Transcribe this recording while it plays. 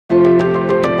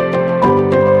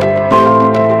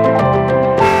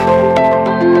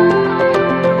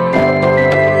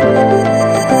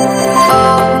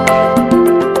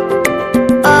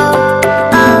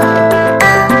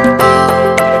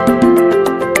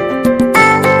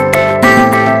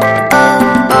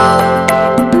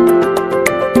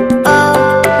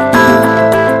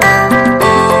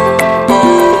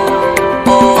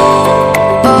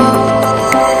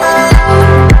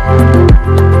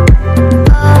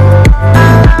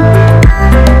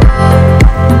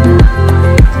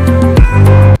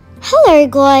there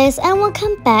guys, and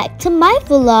welcome back to my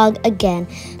vlog again.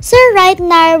 So right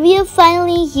now we are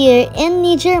finally here in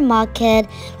NIJO market,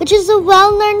 which is a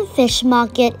well-known fish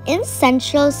market in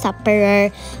central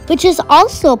Sapporo, which is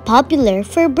also popular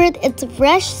for both its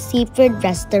fresh seafood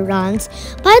restaurants.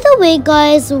 By the way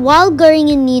guys, while going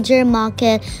in NIJO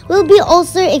market, we'll be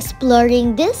also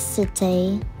exploring this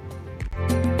city.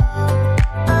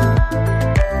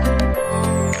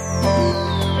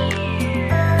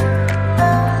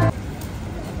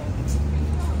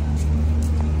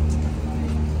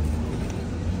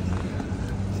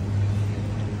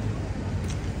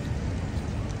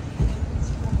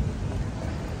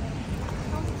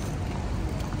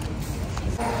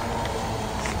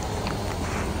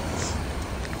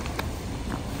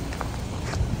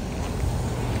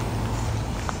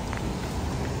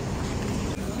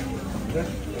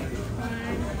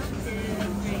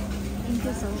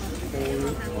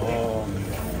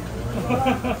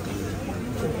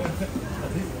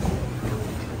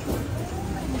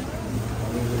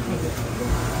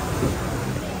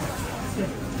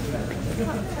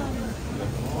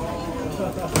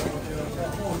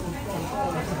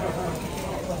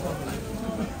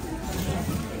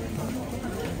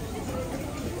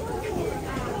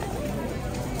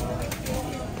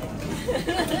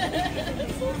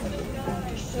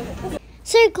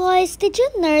 So guys, did you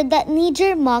know that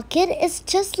NIJO market is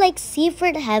just like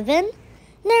seafood heaven?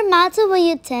 No matter where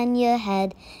you turn your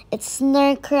head, it's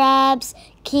snow crabs,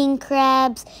 king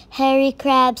crabs, hairy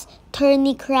crabs,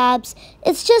 turney crabs.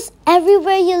 It's just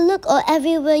everywhere you look or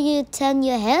everywhere you turn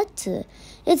your head to.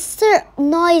 It's so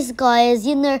nice guys,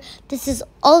 you know, this is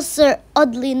also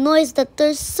oddly nice that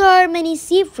there's so many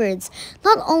seafoods.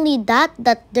 Not only that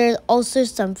there's also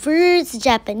some fruits,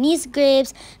 Japanese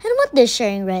grapes, and what they're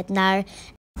sharing right now.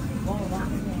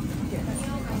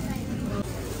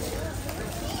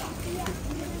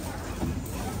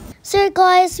 So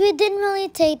guys, we didn't really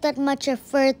take that much of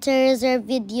photos or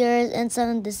videos in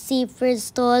some of the seafood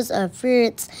stores or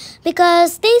fruits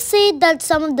because they say that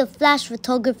some of the flash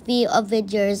photography or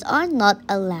videos are not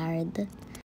allowed.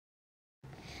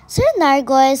 So now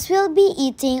guys, we'll be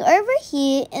eating over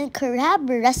here in crab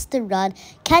restaurant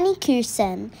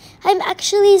Kanikusen. I'm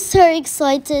actually so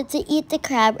excited to eat the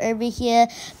crab over here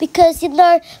because, you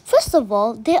know, first of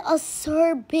all, they are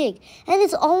so big and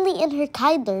it's only in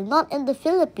Hokkaido, not in the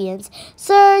Philippines.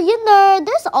 So, you know,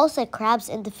 there's also crabs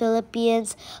in the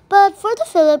Philippines, but for the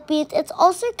Philippines, it's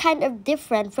also kind of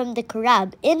different from the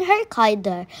crab in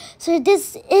Hokkaido. So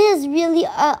this is really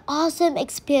an awesome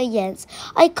experience.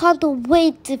 I can't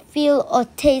wait to feel or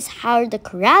taste how the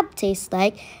crab tastes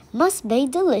like. Must be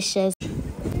delicious.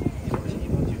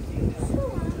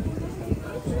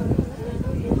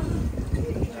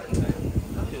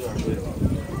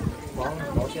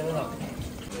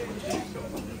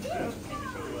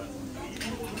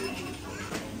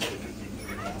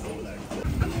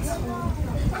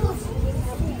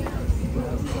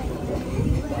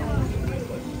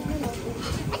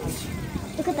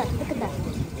 Look at that, look at that.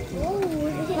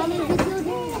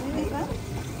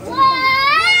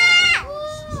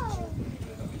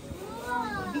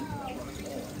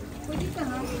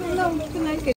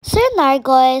 So now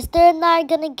guys, they're now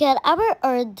gonna get our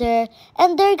order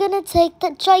and they're gonna take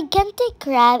the gigantic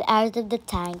crab out of the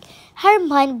tank. How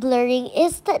mind-blowing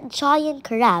is that giant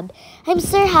crab? I'm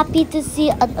so happy to see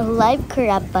an alive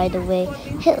crab, by the way.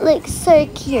 It looks so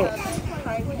cute.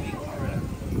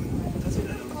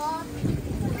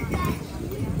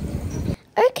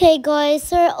 Okay guys,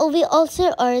 so we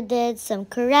also ordered some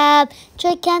crab,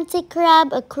 gigantic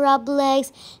crab, or crab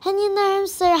legs, and you know, I'm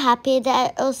so happy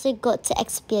that I also got to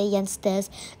experience this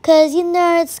because, you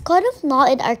know, it's kind of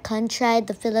not in our country,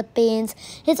 the Philippines.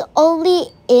 It's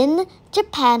only in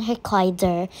Japan,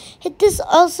 Hokkaido. It is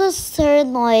also so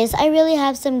nice. I really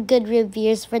have some good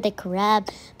reviews for the crab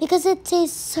because it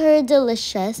tastes so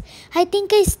delicious. I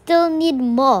think I still need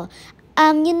more.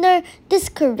 You know, this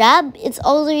crab, it's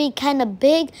already kind of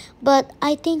big, but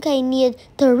I think I need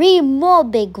 3 more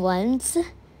big ones.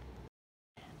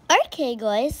 Okay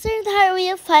guys, so now we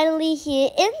are finally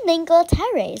here in NINGLE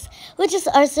TERRACE, which is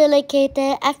also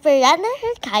located at Furano,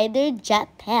 Hokkaido,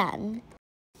 Japan.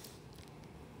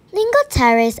 NINGLE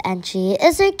TERRACE entry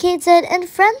is located in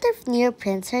front of New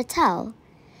Prince Hotel.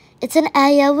 It's an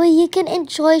area where you can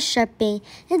enjoy shopping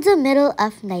in the middle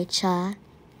of nature.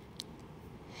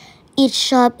 Each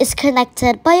shop is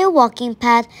connected by a walking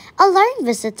path, allowing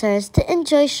visitors to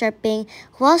enjoy shopping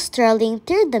while strolling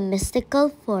through the mystical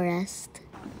forest.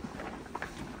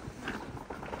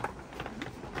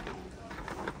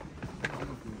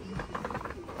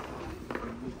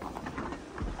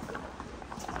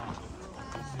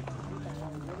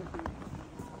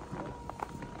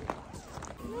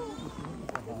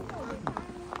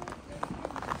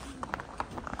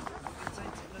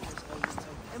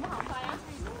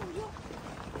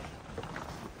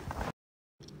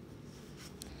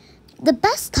 The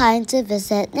best time to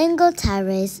visit NINGLE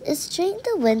Terrace is during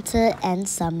the winter and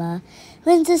summer.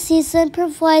 Winter season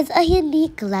provides a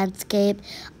unique landscape.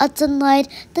 At the night,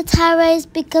 the terrace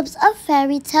becomes a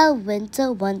fairy tale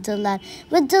winter wonderland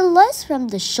with the lights from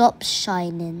the shops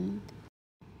shining.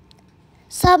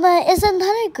 Summer is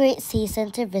another great season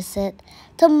to visit.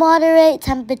 The moderate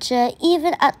temperature,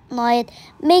 even at night,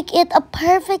 make it a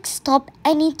perfect stop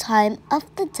any time of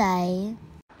the day.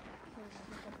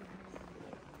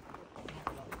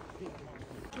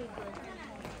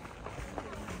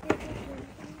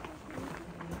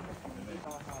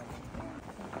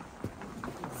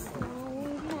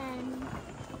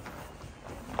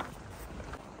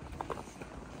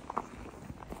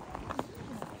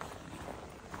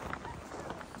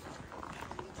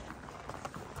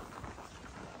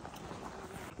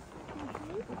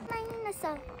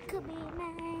 Could be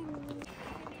mine.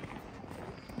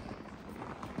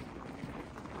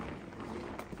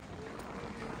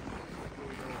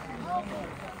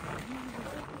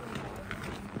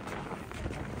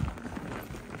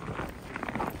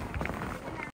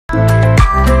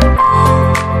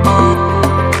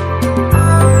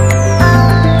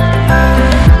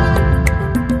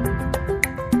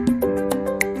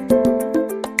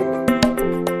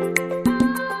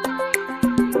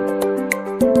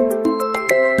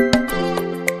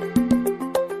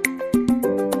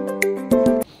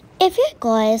 If you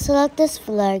guys like this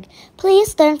vlog,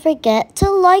 please don't forget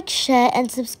to like, share,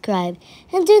 and subscribe.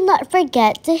 And do not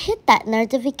forget to hit that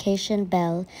notification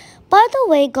bell. By the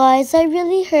way guys, I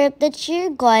really hope that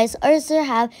you guys also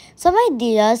have some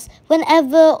ideas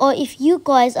whenever or if you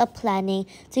guys are planning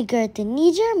to go to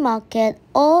NIJO Market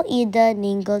or either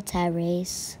NINGLE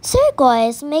Terrace. So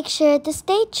guys, make sure to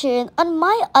stay tuned on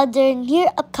my other near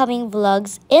upcoming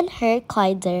vlogs in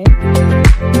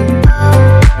Hokkaido.